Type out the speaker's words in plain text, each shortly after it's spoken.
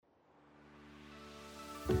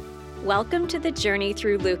Welcome to the journey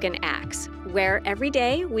through Luke and Acts, where every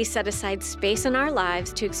day we set aside space in our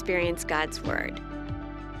lives to experience God's Word.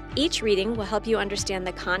 Each reading will help you understand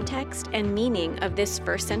the context and meaning of this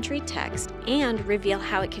first century text and reveal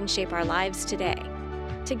how it can shape our lives today.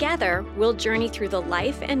 Together, we'll journey through the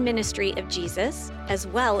life and ministry of Jesus, as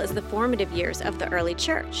well as the formative years of the early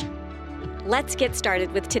church. Let's get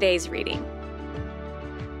started with today's reading.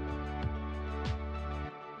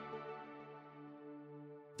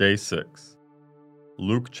 Day 6.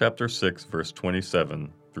 Luke chapter 6, verse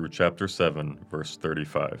 27 through chapter 7, verse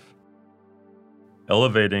 35.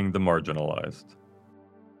 Elevating the marginalized.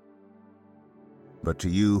 But to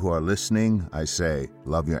you who are listening, I say,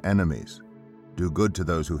 love your enemies. Do good to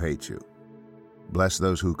those who hate you. Bless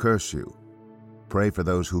those who curse you. Pray for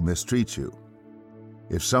those who mistreat you.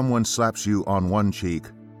 If someone slaps you on one cheek,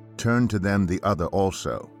 turn to them the other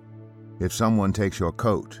also. If someone takes your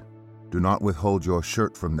coat, do not withhold your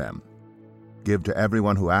shirt from them. Give to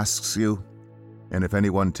everyone who asks you, and if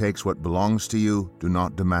anyone takes what belongs to you, do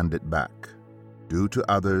not demand it back. Do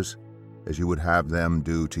to others as you would have them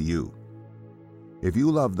do to you. If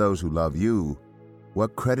you love those who love you,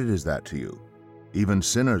 what credit is that to you? Even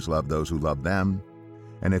sinners love those who love them.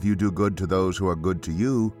 And if you do good to those who are good to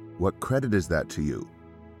you, what credit is that to you?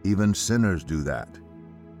 Even sinners do that.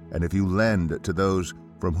 And if you lend to those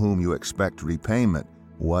from whom you expect repayment,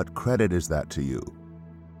 what credit is that to you?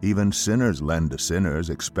 Even sinners lend to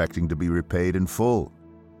sinners, expecting to be repaid in full.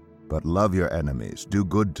 But love your enemies, do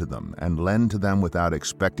good to them, and lend to them without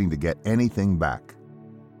expecting to get anything back.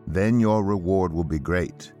 Then your reward will be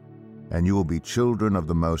great, and you will be children of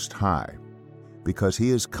the Most High, because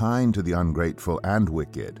He is kind to the ungrateful and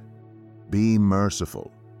wicked. Be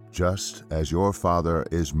merciful, just as your Father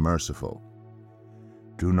is merciful.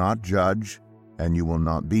 Do not judge, and you will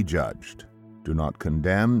not be judged. Do not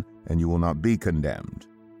condemn, and you will not be condemned.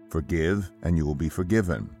 Forgive, and you will be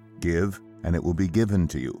forgiven. Give, and it will be given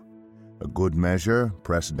to you. A good measure,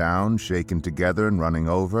 pressed down, shaken together, and running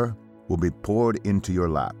over, will be poured into your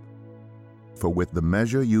lap. For with the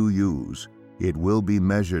measure you use, it will be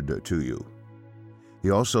measured to you.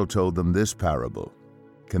 He also told them this parable.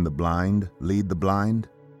 Can the blind lead the blind?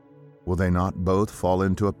 Will they not both fall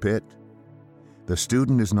into a pit? The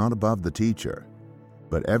student is not above the teacher,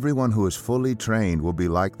 but everyone who is fully trained will be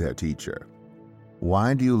like their teacher.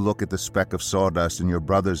 Why do you look at the speck of sawdust in your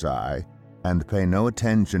brother's eye and pay no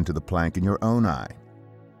attention to the plank in your own eye?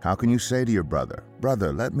 How can you say to your brother,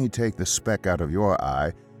 "Brother, let me take the speck out of your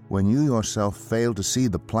eye," when you yourself fail to see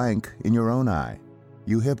the plank in your own eye?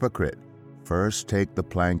 You hypocrite, first take the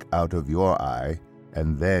plank out of your eye,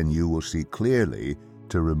 and then you will see clearly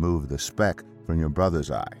to remove the speck from your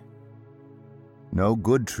brother's eye. No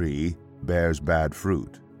good tree bears bad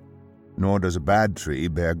fruit, nor does a bad tree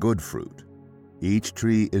bear good fruit. Each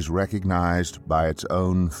tree is recognized by its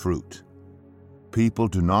own fruit. People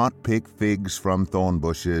do not pick figs from thorn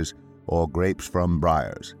bushes or grapes from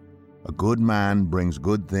briars. A good man brings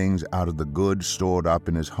good things out of the good stored up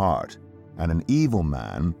in his heart, and an evil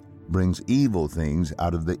man brings evil things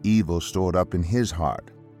out of the evil stored up in his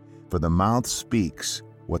heart. For the mouth speaks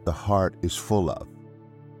what the heart is full of.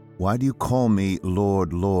 Why do you call me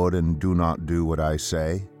Lord, Lord, and do not do what I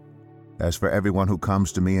say? As for everyone who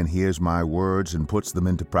comes to me and hears my words and puts them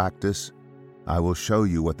into practice, I will show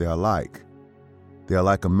you what they are like. They are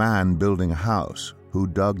like a man building a house, who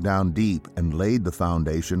dug down deep and laid the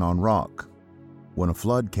foundation on rock. When a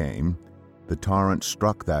flood came, the torrent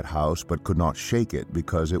struck that house but could not shake it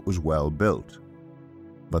because it was well built.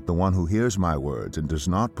 But the one who hears my words and does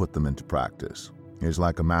not put them into practice is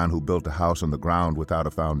like a man who built a house on the ground without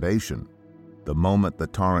a foundation. The moment the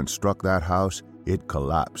torrent struck that house, it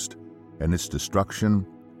collapsed, and its destruction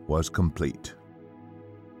was complete.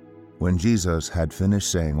 When Jesus had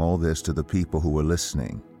finished saying all this to the people who were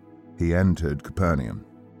listening, he entered Capernaum.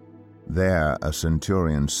 There a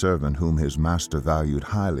centurion's servant whom his master valued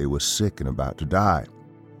highly was sick and about to die.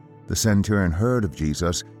 The centurion heard of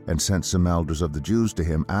Jesus and sent some elders of the Jews to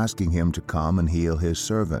him, asking him to come and heal his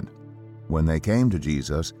servant. When they came to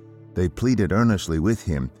Jesus, they pleaded earnestly with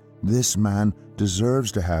him, "This man deserves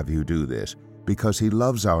to have you do this, because he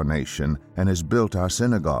loves our nation and has built our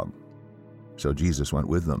synagogue." So Jesus went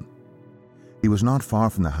with them. He was not far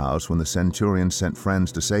from the house when the centurion sent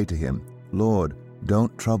friends to say to him, "Lord,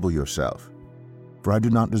 don't trouble yourself, for I do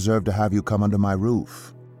not deserve to have you come under my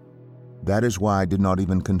roof. That is why I did not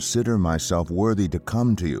even consider myself worthy to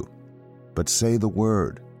come to you. But say the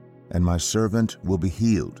word, and my servant will be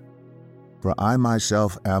healed. For I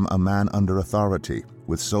myself am a man under authority,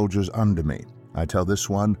 with soldiers under me. I tell this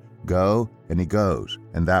one, 'Go,' and he goes,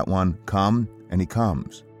 and that one, 'Come,' and he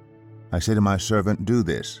comes. I say to my servant, do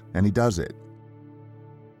this, and he does it."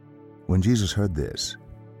 When Jesus heard this,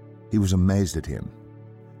 he was amazed at him,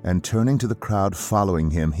 and turning to the crowd following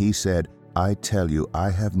him, he said, "I tell you, I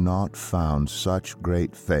have not found such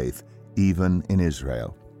great faith even in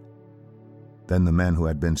Israel." Then the men who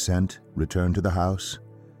had been sent returned to the house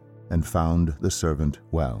and found the servant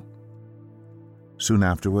well. Soon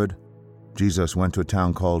afterward, Jesus went to a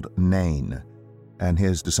town called Nain, and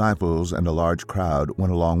his disciples and a large crowd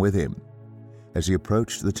went along with him. As he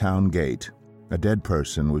approached the town gate, a dead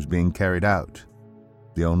person was being carried out,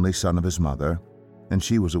 the only son of his mother, and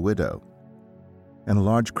she was a widow. And a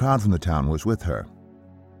large crowd from the town was with her.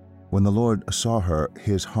 When the Lord saw her,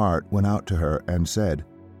 his heart went out to her and said,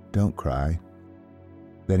 "Don't cry."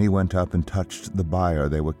 Then he went up and touched the bier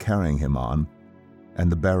they were carrying him on, and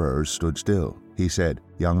the bearers stood still. He said,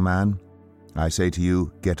 "Young man, I say to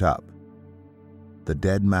you, get up." The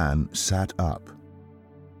dead man sat up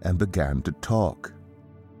and began to talk.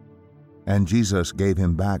 And Jesus gave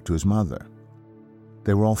him back to his mother.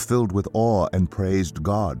 They were all filled with awe and praised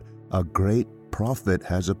God. "A great prophet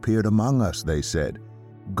has appeared among us," they said.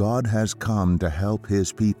 "God has come to help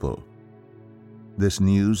his people." This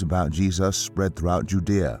news about Jesus spread throughout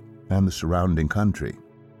Judea and the surrounding country.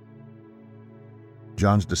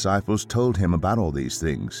 John's disciples told him about all these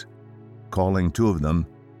things. Calling 2 of them,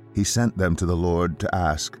 he sent them to the Lord to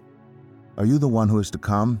ask, "Are you the one who is to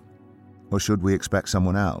come, or should we expect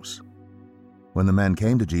someone else?" When the men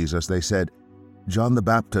came to Jesus, they said, "John the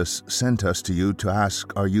Baptist sent us to you to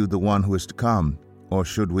ask, 'Are you the one who is to come, or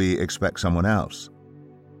should we expect someone else?'"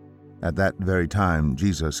 At that very time,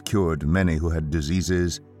 Jesus cured many who had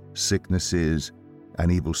diseases, sicknesses,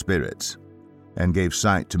 and evil spirits, and gave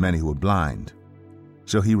sight to many who were blind.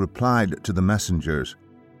 So he replied to the messengers,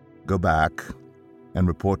 "Go back and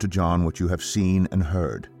report to John what you have seen and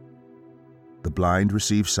heard. The blind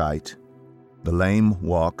receive sight, the lame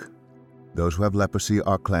walk, those who have leprosy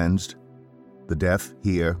are cleansed, the deaf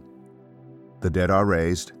hear, the dead are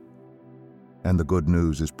raised, and the good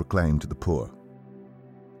news is proclaimed to the poor.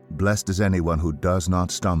 Blessed is anyone who does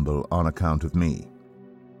not stumble on account of me."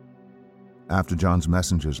 After John's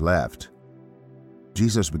messengers left,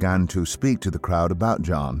 Jesus began to speak to the crowd about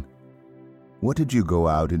John. "What did you go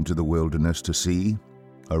out into the wilderness to see?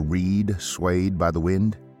 A reed swayed by the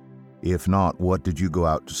wind? If not, what did you go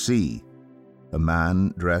out to see? A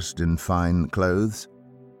man dressed in fine clothes?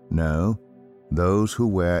 No, those who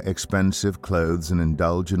wear expensive clothes and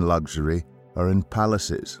indulge in luxury are in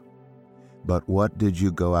palaces. But what did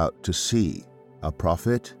you go out to see? A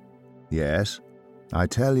prophet? Yes, I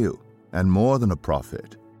tell you, and more than a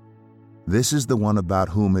prophet. This is the one about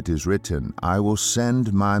whom it is written, 'I will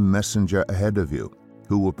send my messenger ahead of you,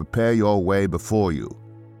 who will prepare your way before you.'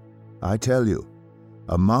 I tell you,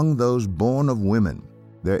 among those born of women,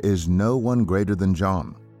 there is no one greater than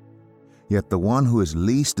John. Yet the one who is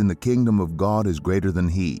least in the kingdom of God is greater than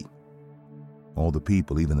he." All the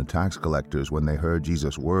people, even the tax collectors, when they heard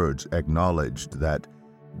Jesus' words, acknowledged that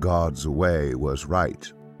God's way was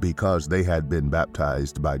right, because they had been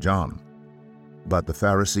baptized by John. But the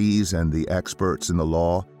Pharisees and the experts in the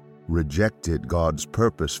law rejected God's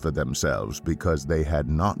purpose for themselves because they had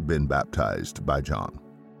not been baptized by John.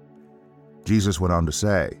 Jesus went on to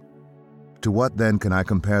say, "To what then can I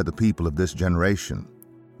compare the people of this generation?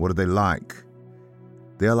 What are they like?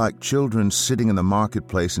 They are like children sitting in the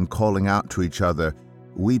marketplace and calling out to each other,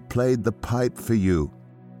 'We played the pipe for you,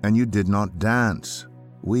 and you did not dance.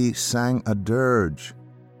 We sang a dirge,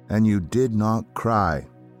 and you did not cry.'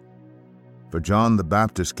 For John the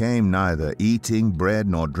Baptist came neither eating bread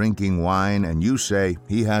nor drinking wine, and you say,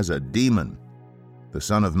 'He has a demon.' The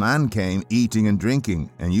Son of Man came eating and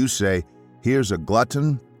drinking, and you say, 'Here's a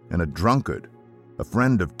glutton and a drunkard, a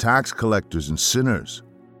friend of tax collectors and sinners.'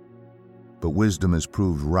 But wisdom is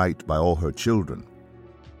proved right by all her children."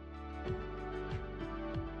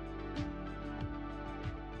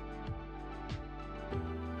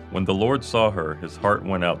 When the Lord saw her, his heart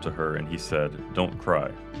went out to her, and he said, "Don't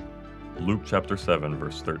cry." Luke chapter 7,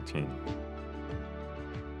 verse 13.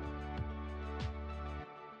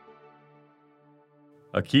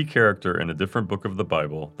 A key character in a different book of the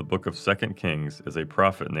Bible, the book of 2 Kings, is a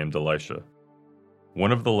prophet named Elisha.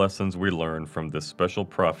 One of the lessons we learn from this special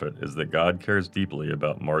prophet is that God cares deeply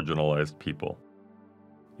about marginalized people.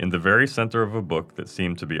 In the very center of a book that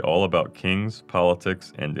seemed to be all about kings,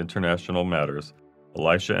 politics, and international matters,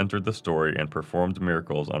 Elisha entered the story and performed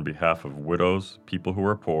miracles on behalf of widows, people who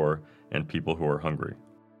were poor, and people who were hungry.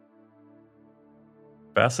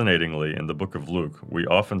 Fascinatingly, in the book of Luke, we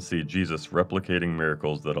often see Jesus replicating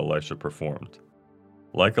miracles that Elisha performed.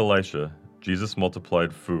 Like Elisha, Jesus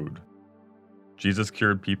multiplied food. Jesus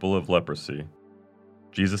cured people of leprosy.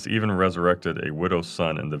 Jesus even resurrected a widow's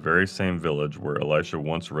son in the very same village where Elisha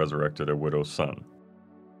once resurrected a widow's son.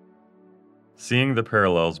 Seeing the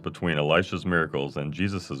parallels between Elisha's miracles and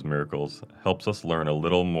Jesus' miracles helps us learn a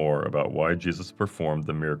little more about why Jesus performed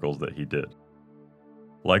the miracles that he did.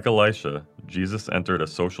 Like Elisha, Jesus entered a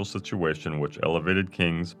social situation which elevated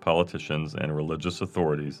kings, politicians, and religious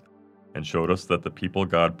authorities, and showed us that the people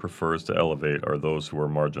God prefers to elevate are those who are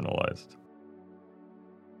marginalized.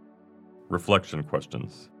 Reflection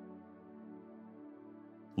questions.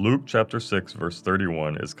 Luke chapter 6 verse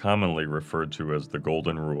 31 is commonly referred to as the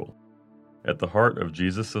Golden Rule. At the heart of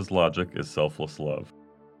Jesus' logic is selfless love.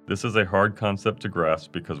 This is a hard concept to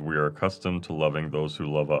grasp because we are accustomed to loving those who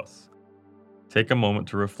love us. Take a moment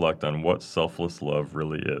to reflect on what selfless love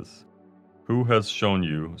really is. Who has shown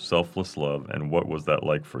you selfless love, and what was that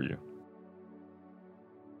like for you?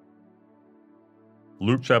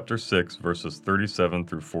 Luke chapter 6 verses 37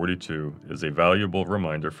 through 42 is a valuable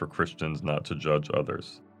reminder for Christians not to judge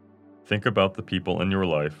others. Think about the people in your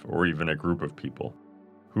life, or even a group of people.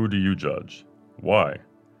 Who do you judge? Why?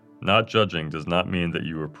 Not judging does not mean that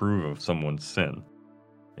you approve of someone's sin.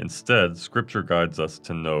 Instead, Scripture guides us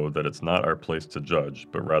to know that it's not our place to judge,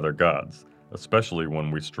 but rather God's, especially when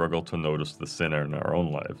we struggle to notice the sin in our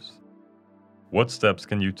own lives. What steps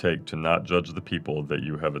can you take to not judge the people that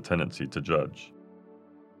you have a tendency to judge?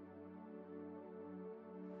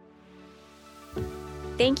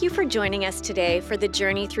 Thank you for joining us today for the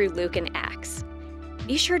journey through Luke and Acts.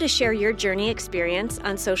 Be sure to share your journey experience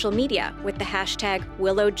on social media with the hashtag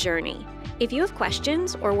WillowJourney. If you have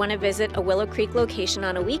questions or want to visit a Willow Creek location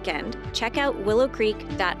on a weekend, check out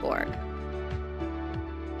willowcreek.org.